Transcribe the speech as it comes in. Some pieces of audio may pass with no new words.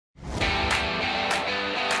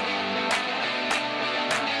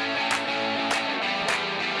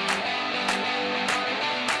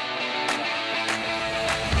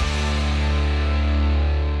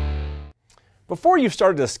Before you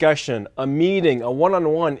start a discussion, a meeting, a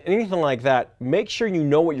one-on-one, anything like that, make sure you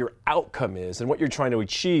know what your outcome is and what you're trying to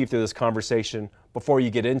achieve through this conversation before you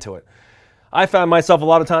get into it. I found myself a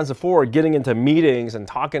lot of times before getting into meetings and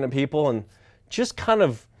talking to people and just kind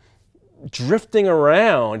of drifting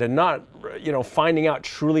around and not, finding out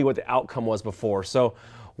truly what the outcome was before. So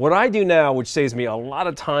what I do now, which saves me a lot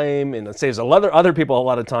of time and it saves other people a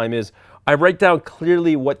lot of time, is I write down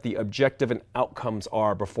clearly what the objective and outcomes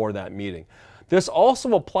are before that meeting. This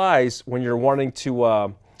also applies when you're wanting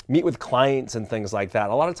to meet with clients and things like that.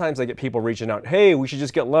 A lot of times I get people reaching out, hey, we should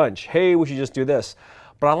just get lunch. Hey, we should just do this.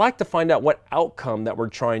 But I like to find out what outcome that we're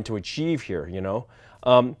trying to achieve here,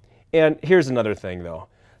 And here's another thing though.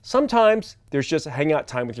 Sometimes there's just hangout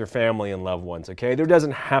time with your family and loved ones, okay? There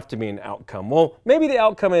doesn't have to be an outcome. Well, maybe the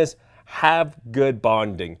outcome is have good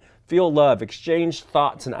bonding, feel love, exchange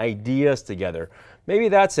thoughts and ideas together. Maybe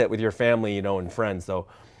that's it with your family, and friends though.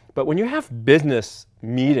 But when you have business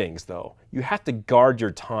meetings though, you have to guard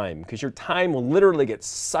your time because your time will literally get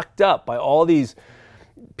sucked up by all these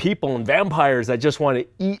people and vampires that just want to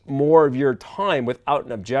eat more of your time without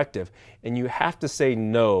an objective. And you have to say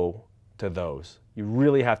no to those. You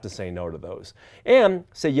really have to say no to those. And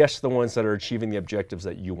say yes to the ones that are achieving the objectives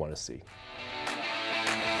that you want to see.